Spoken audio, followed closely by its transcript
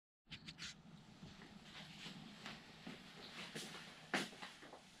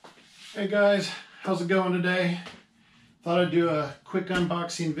Hey guys, how's it going today? Thought I'd do a quick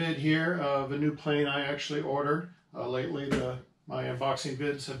unboxing vid here of a new plane I actually ordered. Lately my unboxing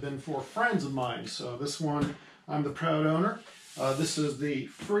vids have been for friends of mine, so this one I'm the proud owner. This is the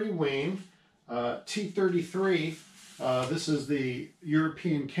Freewing T-33. This is the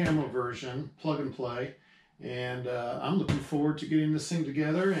European Camo version, plug and play. And I'm looking forward to getting this thing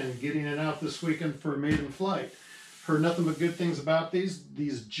together and getting it out this weekend for a maiden flight. Heard nothing but good things about these.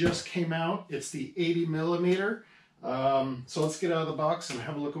 These just came out. It's the 80 millimeter. So let's get out of the box and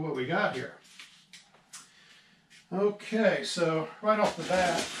have a look at what we got here. Okay, so right off the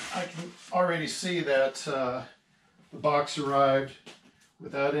bat, I can already see that the box arrived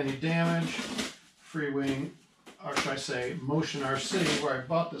without any damage. Freewing, or should I say, Motion RC, where I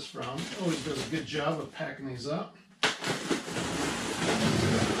bought this from, always does a good job of packing these up.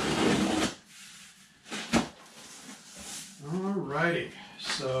 Alrighty,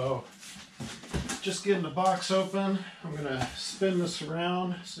 so just getting the box open. I'm going to spin this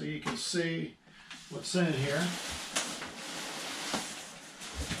around so you can see what's in here.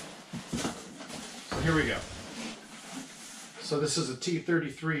 So here we go. So this is a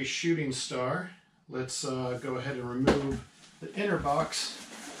T-33 Shooting Star. Let's go ahead and remove the inner box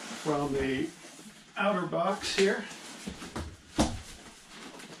from the outer box here.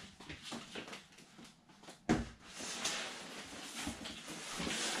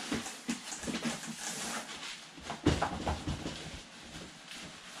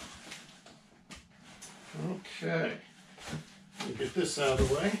 Okay, we'll get this out of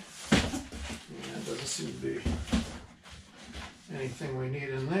the way. Yeah, it doesn't seem to be anything we need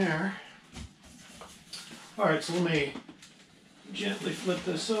in there. All right, so let me gently flip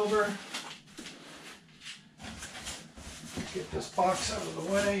this over. Get this box out of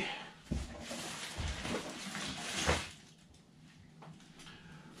the way.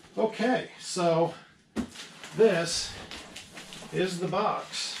 Okay, so this is the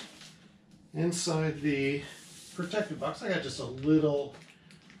box. Inside the protective box, I got just a little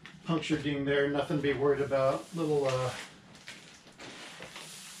puncture ding there, nothing to be worried about. Little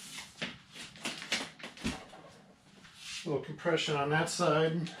compression on that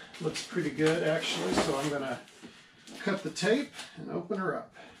side. Looks pretty good actually, so I'm going to cut the tape and open her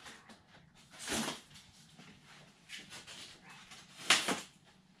up.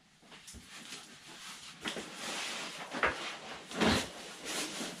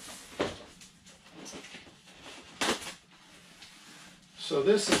 So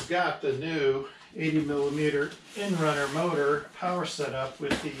this has got the new 80 millimeter in-runner motor power setup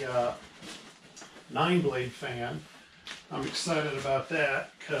with the 9-blade fan. I'm excited about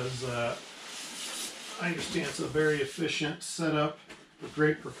that because I understand it's a very efficient setup with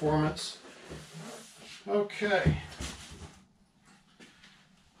great performance. Okay.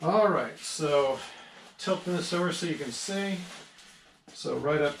 Alright, so tilting this over so you can see. So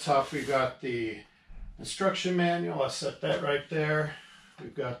right up top we've got the instruction manual. I set that right there.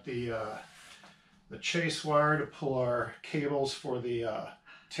 We've got the chase wire to pull our cables for the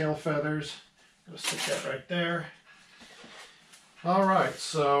tail feathers. Gonna stick that right there. All right,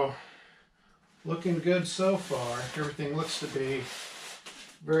 so looking good so far. Everything looks to be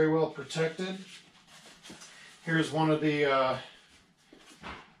very well protected. Here's one of the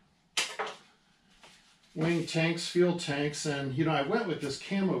wing tanks, fuel tanks, and you know, I went with this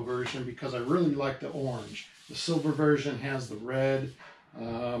camo version because I really like the orange. The silver version has the red.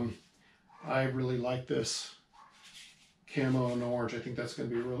 I really like this camo and orange. I think that's going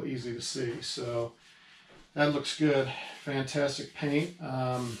to be real easy to see. So that looks good. Fantastic paint.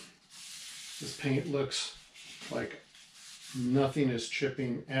 This paint looks like nothing is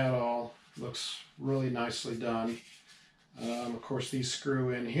chipping at all. Looks really nicely done. Of course, these screw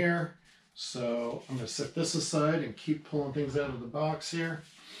in here. So I'm going to set this aside and keep pulling things out of the box here.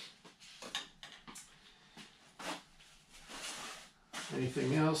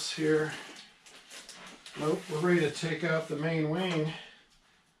 Anything else here? Nope, we're ready to take out the main wing.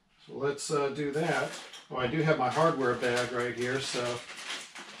 So let's do that. Oh, I do have my hardware bag right here. So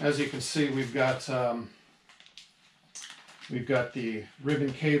as you can see, we've got the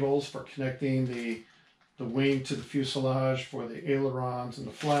ribbon cables for connecting the wing to the fuselage for the ailerons and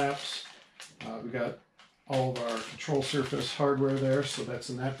the flaps. We've got all of our control surface hardware there, so that's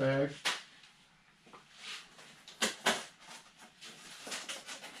in that bag.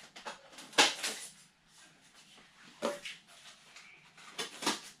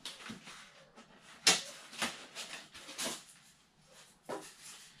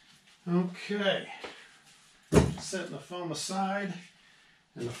 Okay, setting the foam aside,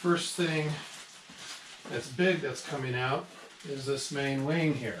 and the first thing that's big that's coming out is this main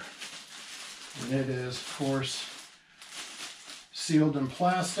wing here. And it is, of course, sealed in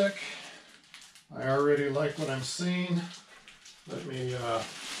plastic. I already like what I'm seeing. Let me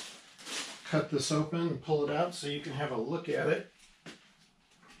cut this open and pull it out so you can have a look at it.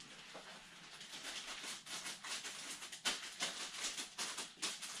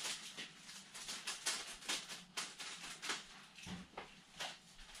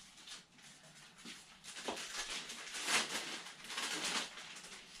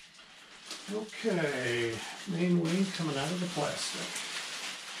 Okay, main wing coming out of the plastic.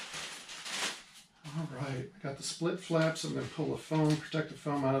 All right, got the split flaps. I'm going to pull the foam, protective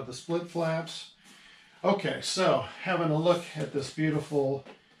foam out of the split flaps. Okay, so having a look at this beautiful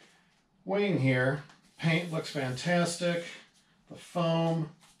wing here. Paint looks fantastic. The foam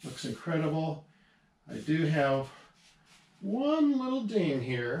looks incredible. I do have one little ding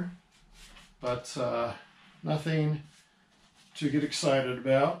here, but nothing to get excited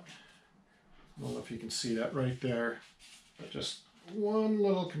about. I don't know if you can see that right there, but just one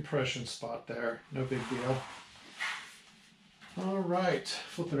little compression spot there, no big deal. All right,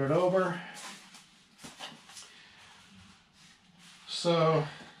 flipping it over. So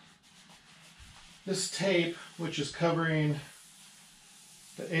this tape, which is covering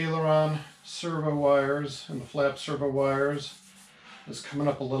the aileron servo wires and the flap servo wires, is coming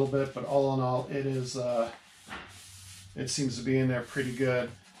up a little bit, but all in all, it is. It seems to be in there pretty good.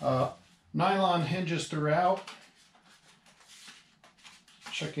 Nylon hinges throughout.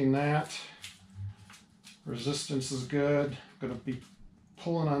 Checking that. Resistance is good. Going to be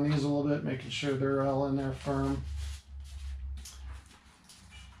pulling on these a little bit, making sure they're all in there firm.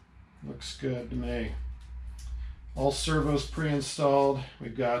 Looks good to me. All servos pre-installed.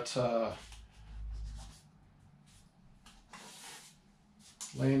 We've got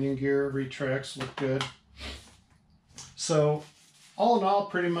landing gear retracts, look good. So all in all,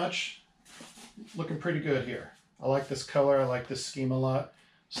 pretty much looking pretty good here. I like this color, I like this scheme a lot.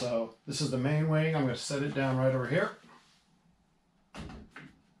 So this is the main wing. I'm going to set it down right over here.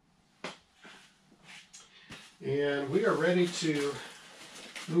 And we are ready to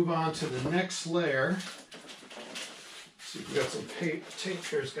move on to the next layer. See if we got some tape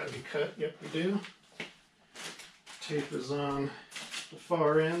here. It's got to be cut. Yep, we do. Tape is on the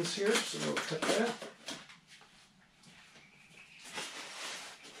far ends here, so we'll cut that.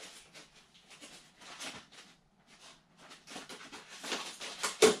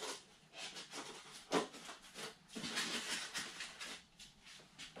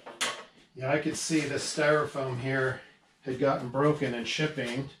 Yeah, I could see the styrofoam here had gotten broken in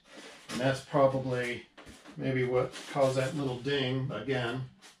shipping, and that's probably maybe what caused that little ding. Again,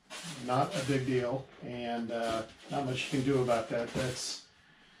 not a big deal, and not much you can do about that. That's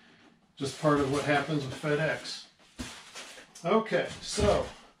just part of what happens with FedEx. Okay, so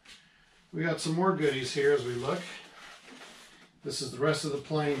we got some more goodies here as we look. This is the rest of the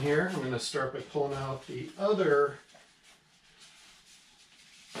plane here. I'm going to start by pulling out the other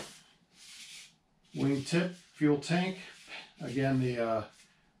wingtip fuel tank. Again, the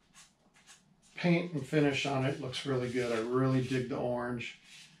paint and finish on it looks really good. I really dig the orange.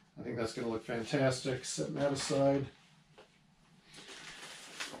 I think that's going to look fantastic. Setting that aside.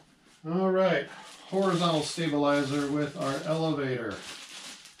 All right, horizontal stabilizer with our elevator.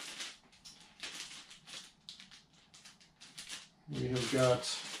 We have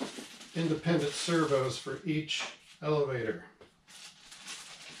got independent servos for each elevator.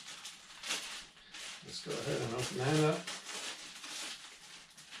 Let's go ahead and open that up.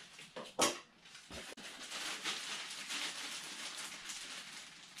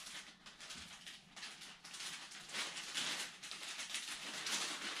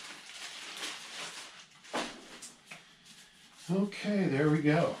 Okay, there we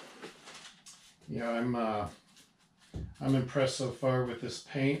go. Yeah, I'm impressed so far with this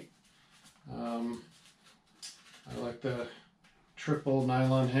paint. I like the triple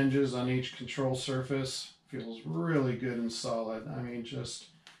nylon hinges on each control surface. Feels really good and solid. I mean, just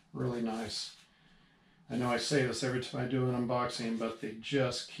really nice. I know I say this every time I do an unboxing, but they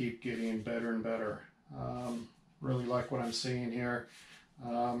just keep getting better and better. Really like what I'm seeing here.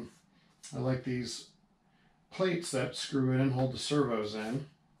 I like these plates that screw in and hold the servos in.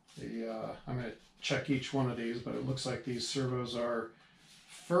 I'm going to check each one of these, but it looks like these servos are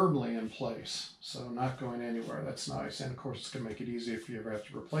firmly in place, so not going anywhere. That's nice, and of course it's going to make it easy if you ever have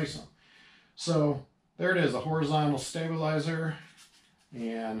to replace them. So there it is, a horizontal stabilizer,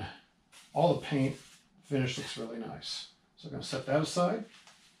 and all the paint finish looks really nice. So I'm going to set that aside.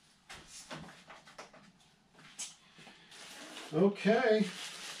 Okay,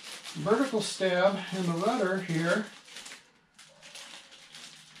 vertical stab in the rudder here.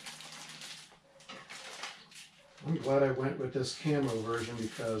 I'm glad I went with this camo version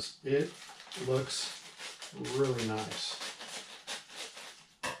because it looks really nice.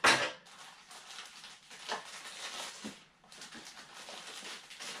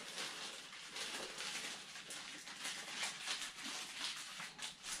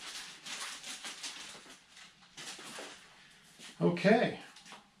 Okay,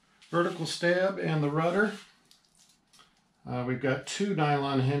 vertical stab and the rudder. We've got 2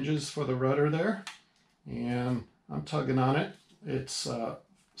 nylon hinges for the rudder there, and I'm tugging on it. It's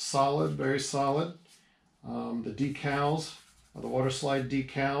solid, very solid. The decals, the water slide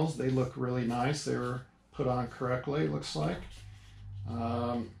decals, they look really nice. They were put on correctly, it looks like.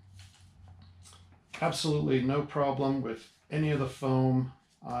 Absolutely no problem with any of the foam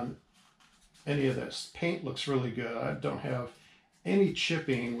on any of this. Paint looks really good. I don't have any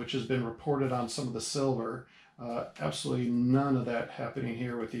chipping, which has been reported on some of the silver. Absolutely none of that happening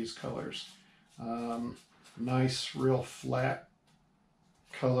here with these colors. Nice, real flat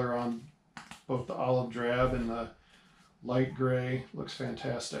color on both the olive drab and the light gray. Looks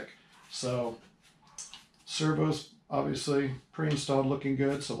fantastic. So, servos obviously pre-installed, looking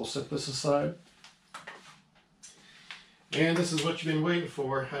good, so we'll set this aside. And this is what you've been waiting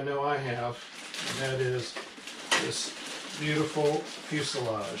for. I know I have. And that is this beautiful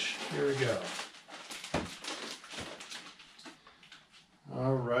fuselage. Here we go.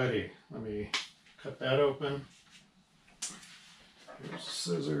 Alrighty, let me cut that open. Here's the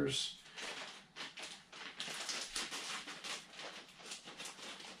scissors.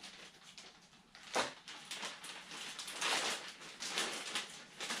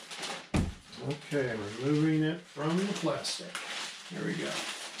 Okay, removing it from the plastic. There we go.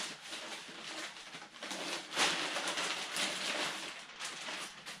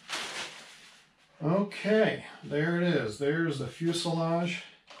 Okay, there it is. There's the fuselage.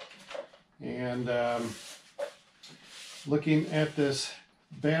 And looking at this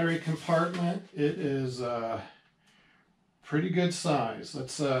battery compartment, it is pretty good size.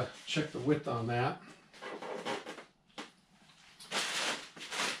 Let's check the width on that.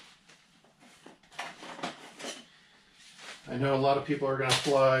 I know a lot of people are going to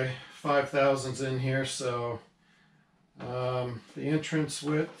fly 5,000s in here, so the entrance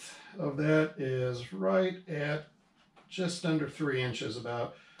width of that is right at just under 3 inches,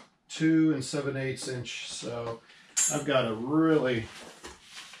 about 2 7/8 inch. So I've got a really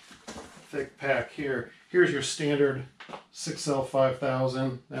thick pack here. Here's your standard 6L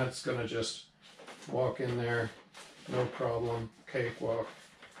 5000. That's going to just walk in there, no problem, cakewalk.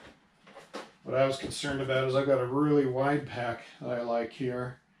 What I was concerned about is I've got a really wide pack that I like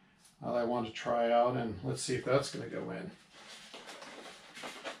here that I want to try out, and let's see if that's going to go in.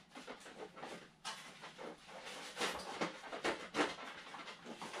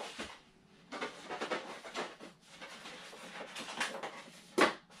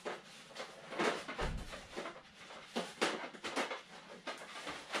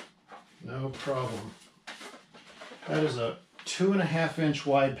 No problem. That is a 2.5 inch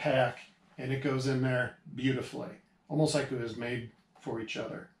wide pack, and it goes in there beautifully, almost like it was made for each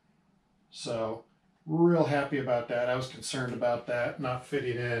other. So real happy about that. I was concerned about that not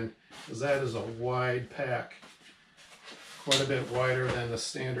fitting in, because that is a wide pack, quite a bit wider than the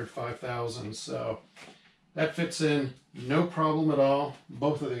standard 5000. So that fits in no problem at all,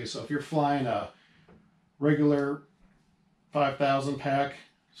 both of these. So if you're flying a regular 5000 pack,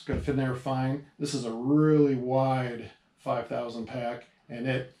 it's going to fit in there fine. This is a really wide 5000 pack, and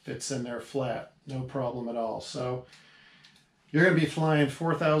it fits in there flat, no problem at all. So you're going to be flying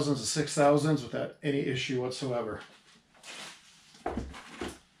 4000s to 6000s without any issue whatsoever.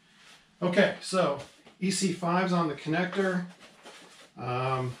 Okay, so EC5's on the connector.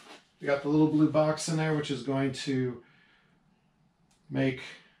 We got the little blue box in there, which is going to make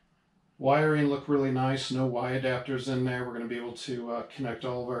wiring look really nice. No Y adapters in there. We're going to be able to connect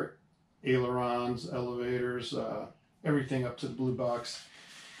all of our ailerons, elevators, everything up to the blue box.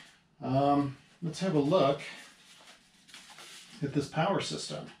 Let's have a look at this power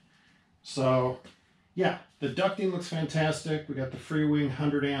system. So yeah, the ducting looks fantastic. We got the Freewing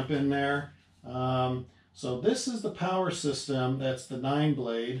 100 amp in there. So this is the power system. That's the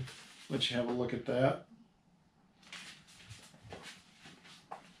 9-blade. Let you have a look at that.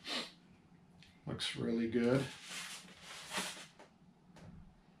 Looks really good.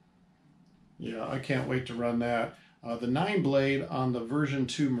 Yeah, I can't wait to run that. The 9-blade on the version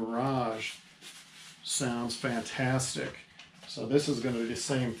 2 Mirage sounds fantastic. So this is going to be the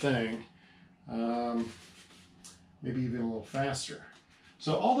same thing, maybe even a little faster.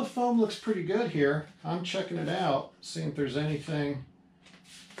 So all the foam looks pretty good here. I'm checking it out, seeing if there's anything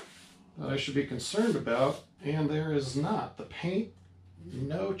that I should be concerned about. And there is not. The paint,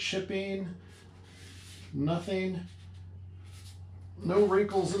 no chipping, nothing, no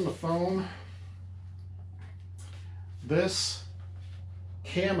wrinkles in the foam. This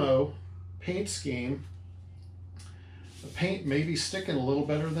camo paint scheme, the paint may be sticking a little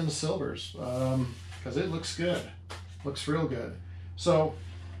better than the silvers because it looks good. Looks real good. So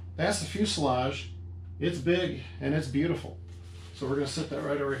that's the fuselage. It's big and it's beautiful. So we're going to set that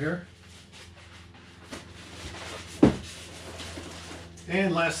right over here.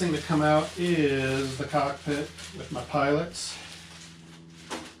 And last thing to come out is the cockpit with my pilots.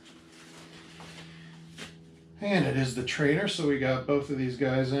 And it is the trainer, so we got both of these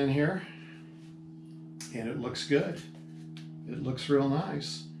guys in here. And it looks good. It looks real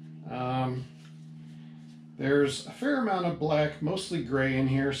nice. There's a fair amount of black, mostly gray in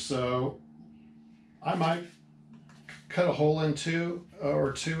here, so I might cut a hole in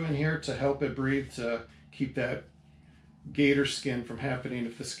or two in here to help it breathe, to keep that gator skin from happening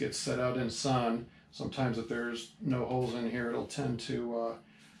if this gets set out in sun. Sometimes if there's no holes in here, it'll tend to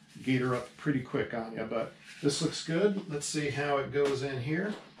gator up pretty quick on you. But this looks good. Let's see how it goes in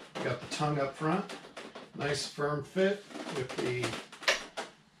here. Got the tongue up front. Nice firm fit with the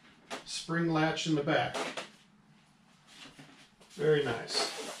spring latch in the back. Very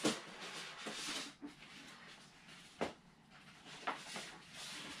nice.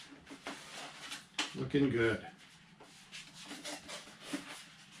 Looking good.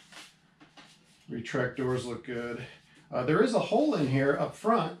 Retract doors look good. There is a hole in here up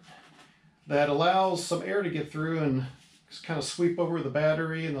front that allows some air to get through and just kind of sweep over the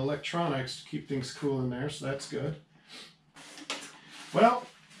battery and the electronics to keep things cool in there, so that's good. Well,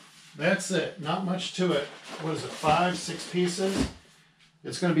 that's it. Not much to it. What is it, 5, 6 pieces?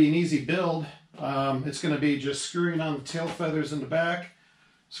 It's going to be an easy build. It's going to be just screwing on the tail feathers in the back,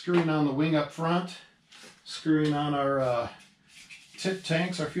 screwing on the wing up front, screwing on our tip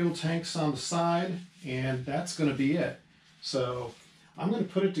tanks, our fuel tanks on the side, and that's going to be it. So I'm going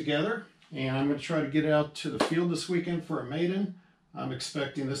to put it together, and I'm going to try to get it out to the field this weekend for a maiden. I'm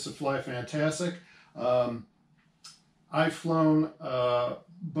expecting this to fly fantastic. I've flown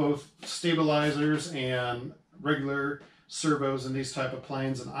both stabilizers and regular servos in these type of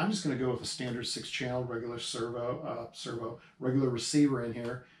planes, and I'm just going to go with a standard 6-channel regular regular receiver in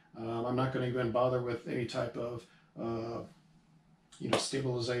here. I'm not going to even bother with any type of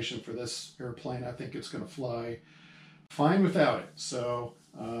stabilization for this airplane. I think it's going to fly fine without it. So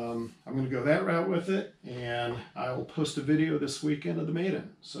I'm going to go that route with it, and I will post a video this weekend of the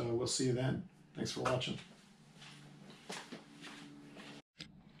maiden. So we'll see you then. Thanks for watching.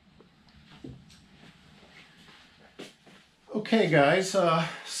 Okay guys, let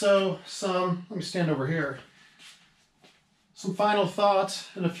me stand over here. Some final thoughts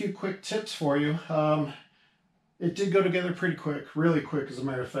and a few quick tips for you. It did go together pretty quick, really quick as a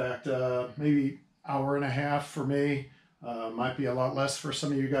matter of fact. Maybe hour and a half for me. Might be a lot less for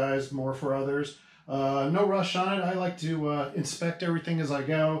some of you guys, more for others. No rush on it. I like to inspect everything as I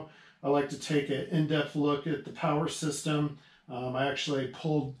go. I like to take an in-depth look at the power system. I actually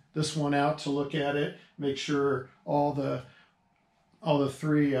pulled this one out to look at it, make sure all the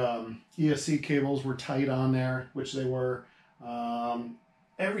 3 ESC cables were tight on there, which they were.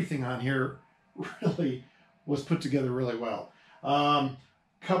 Everything on here really was put together really well.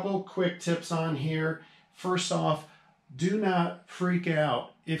 Couple quick tips on here. First off, do not freak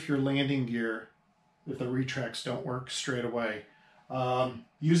out if your landing gear, if the retracts don't work straight away.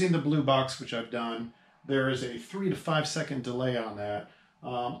 Using the blue box, which I've done, there is a 3 to 5 second delay on that.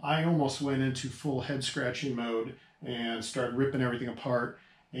 I almost went into full head scratching mode and started ripping everything apart,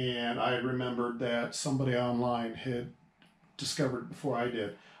 and I remembered that somebody online had discovered before I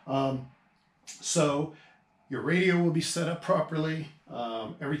did. So your radio will be set up properly,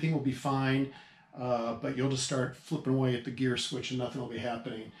 everything will be fine, but you'll just start flipping away at the gear switch and nothing will be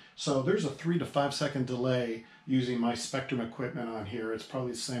happening. So there's a 3 to 5 second delay using my Spectrum equipment on here. It's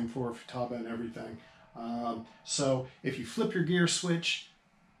probably the same for Futaba and everything. So if you flip your gear switch,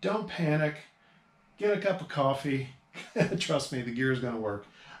 don't panic. Get a cup of coffee. Trust me, the gear is going to work.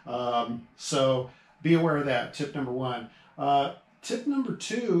 So be aware of that. Tip number 1. Tip number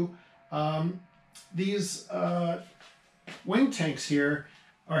 2, these wing tanks here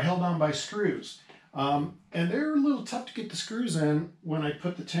are held on by screws. And they're a little tough to get the screws in when I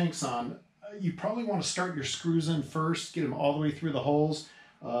put the tanks on. You probably want to start your screws in first, get them all the way through the holes,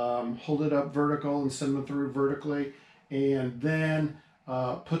 hold it up vertical and send them through vertically, and then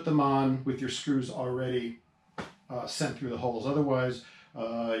put them on with your screws already sent through the holes. Otherwise,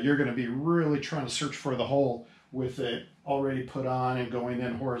 you're going to be really trying to search for the hole with it already put on and going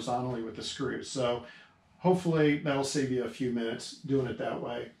in horizontally with the screws. So hopefully that'll save you a few minutes doing it that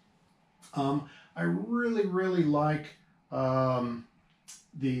way. I really like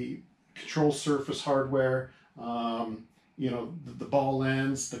the control surface hardware. You know, the ball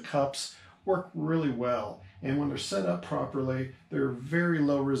ends, the cups work really well. And when they're set up properly, they're very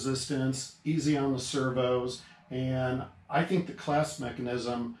low resistance, easy on the servos, and I think the clasp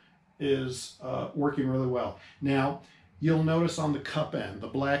mechanism is working really well. Now, you'll notice on the cup end, the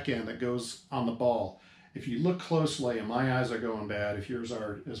black end that goes on the ball, if you look closely, and my eyes are going bad, if yours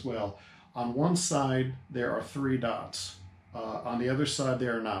are as well, on one side there are 3 dots. On the other side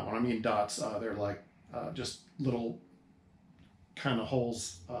there are not. When I mean dots, they're like just little kind of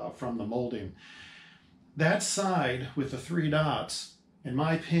holes from the molding. That side with the 3 dots, in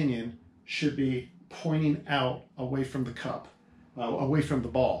my opinion, should be pointing out away from the cup, away from the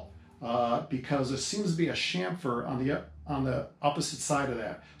ball, because there seems to be a chamfer on the opposite side of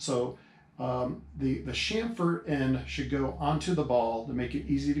that. So the chamfer end should go onto the ball to make it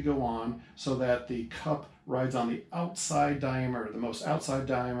easy to go on, so that the cup rides on the outside diameter, the most outside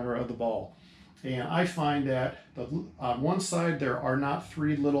diameter of the ball. And I find that on one side there are not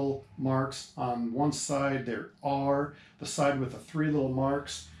 3 little marks. On one side there are. The side with the 3 little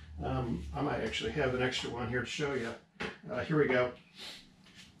marks, I might actually have an extra one here to show you. Here we go.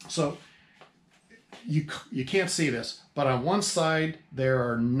 So you can't see this, but on one side there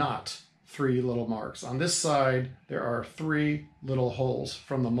are not 3 little marks. On this side there are 3 little holes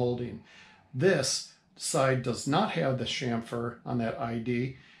from the molding. This side does not have the chamfer on that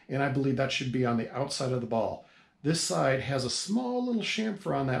ID, and I believe that should be on the outside of the ball. This side has a small little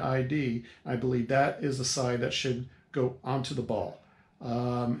chamfer on that ID. I believe that is the side that should go onto the ball.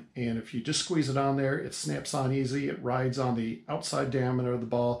 And if you just squeeze it on there, it snaps on easy. It rides on the outside diameter of the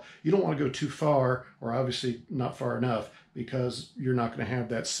ball. You don't want to go too far, or obviously not far enough, because you're not going to have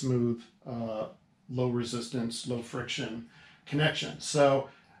that smooth, low resistance, low friction connection. So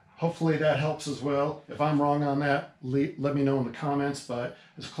hopefully that helps as well. If I'm wrong on that, let me know in the comments, but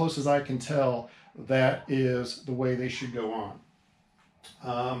as close as I can tell, that is the way they should go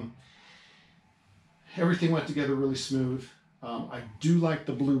on. Everything went together really smooth. I do like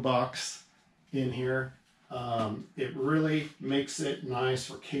the blue box in here. It really makes it nice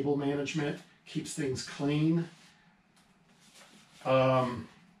for cable management, keeps things clean.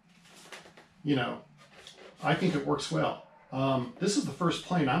 You know, I think it works well. This is the first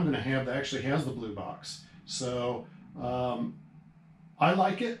plane I'm going to have that actually has the blue box. So I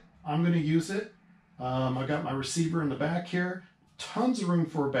like it. I'm going to use it. I got my receiver in the back here. Tons of room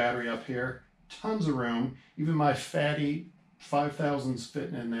for a battery up here. Tons of room. Even my fatty 5000's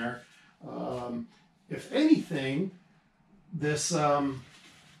fitting in there. If anything, this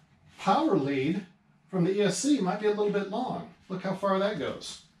power lead from the ESC might be a little bit long. Look how far that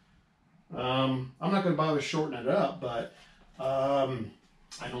goes. I'm not going to bother shortening it up, but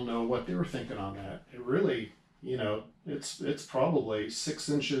I don't know what they were thinking on that. It really, you know, it's probably 6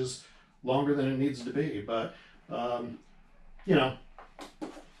 inches longer than it needs to be, but you know,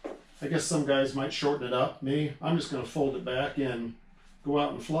 I guess some guys might shorten it up. Me, I'm just going to fold it back and go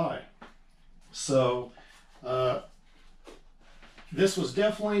out and fly. So this was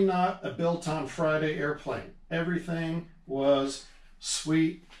definitely not a built on Friday airplane. Everything was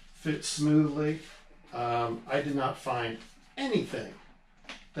sweet, fit smoothly. I did not find anything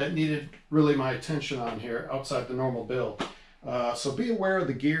that needed really my attention on here outside the normal build. So be aware of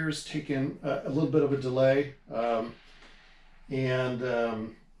the gears taking a little bit of a delay,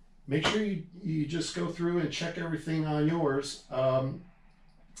 and make sure you just go through and check everything on yours.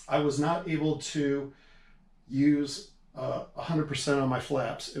 I was not able to use 100% on my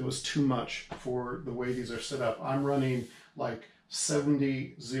flaps. It was too much for the way these are set up. I'm running like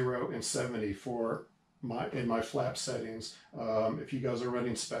 70, 0, and 70 for in my flap settings. If you guys are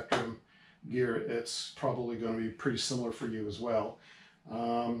running Spectrum gear, it's probably going to be pretty similar for you as well.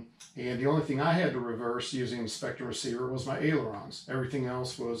 And the only thing I had to reverse using the Spectrum receiver was my ailerons. Everything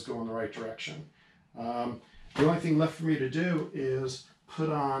else was going the right direction. The only thing left for me to do is put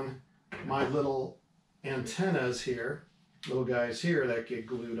on my little antennas here, little guys here that get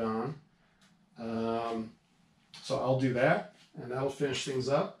glued on. So I'll do that, and that'll finish things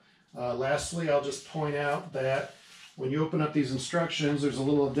up. Lastly, I'll just point out that when you open up these instructions, there's a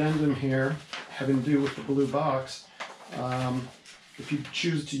little addendum here having to do with the blue box. If you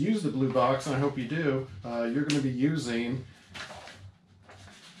choose to use the blue box, and I hope you do, you're going to be using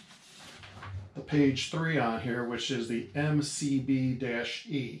the page 3 on here, which is the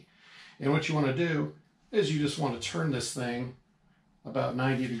MCB-E. And what you want to do is you just want to turn this thing about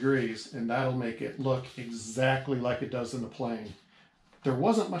 90 degrees, and that'll make it look exactly like it does in the plane. There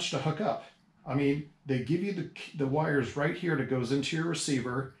wasn't much to hook up. I mean, they give you the wires right here that goes into your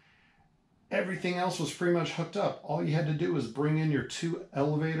receiver. Everything else was pretty much hooked up. All you had to do was bring in your 2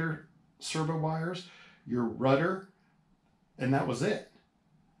 elevator servo wires, your rudder, and that was it.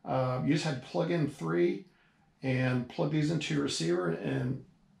 You just had to plug in 3 and plug these into your receiver, and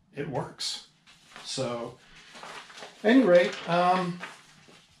it works. So, at any rate, I'm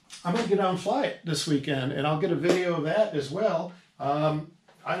going to get out and fly it this weekend, and I'll get a video of that as well.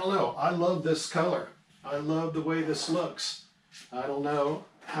 I don't know. I love this color. I love the way this looks. I don't know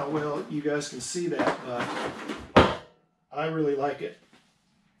how well you guys can see that, but I really like it.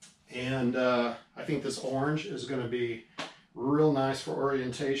 And I think this orange is going to be real nice for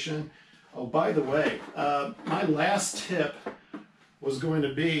orientation. Oh, by the way, my last tip was going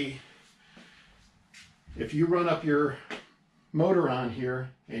to be, if you run up your motor on here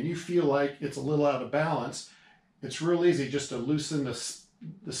and you feel like it's a little out of balance, it's real easy just to loosen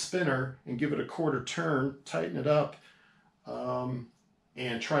the spinner and give it a 1/4 turn, tighten it up,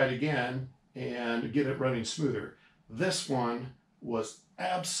 and try it again and get it running smoother. This one was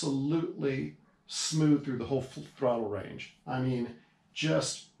absolutely smooth through the whole throttle range. I mean,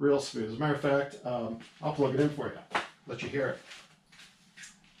 just real smooth. As a matter of fact, I'll plug it in for you, let you hear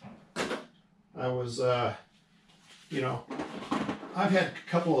it. I was, you know, I've had a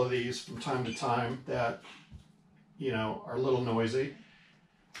couple of these from time to time that, you know, are a little noisy.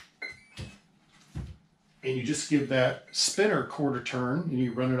 And you just give that spinner 1/4 turn, and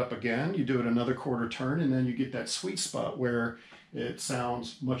you run it up again, you do it another 1/4 turn, and then you get that sweet spot where it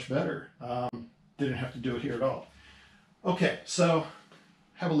sounds much better. Didn't have to do it here at all. Okay, so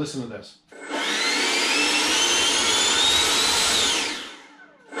have a listen to this.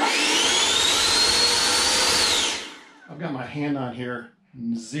 I've got my hand on here,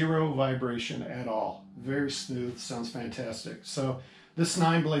 0 vibration at all. Very smooth, sounds fantastic. So this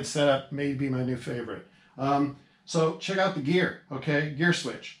 9-blade setup may be my new favorite. So check out the gear, okay? Gear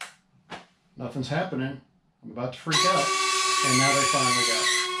switch. Nothing's happening. I'm about to freak out. And now they finally got it.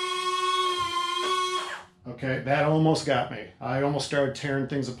 Okay, that almost got me. I almost started tearing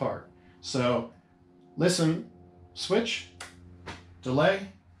things apart. So listen, switch,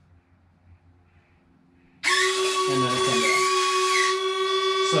 delay, and then it comes down.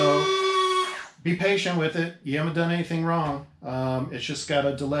 So be patient with it. You haven't done anything wrong. It's just got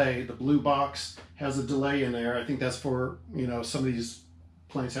a delay. The blue box has a delay in there. I think that's for, you know, some of these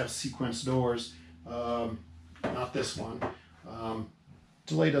planes have sequence doors. Not this one.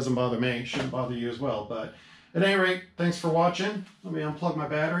 Delay doesn't bother me. Shouldn't bother you as well. But at any rate, thanks for watching. Let me unplug my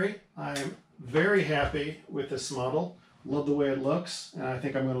battery. I am very happy with this model. Love the way it looks, and I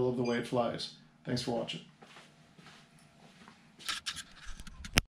think I'm going to love the way it flies. Thanks for watching.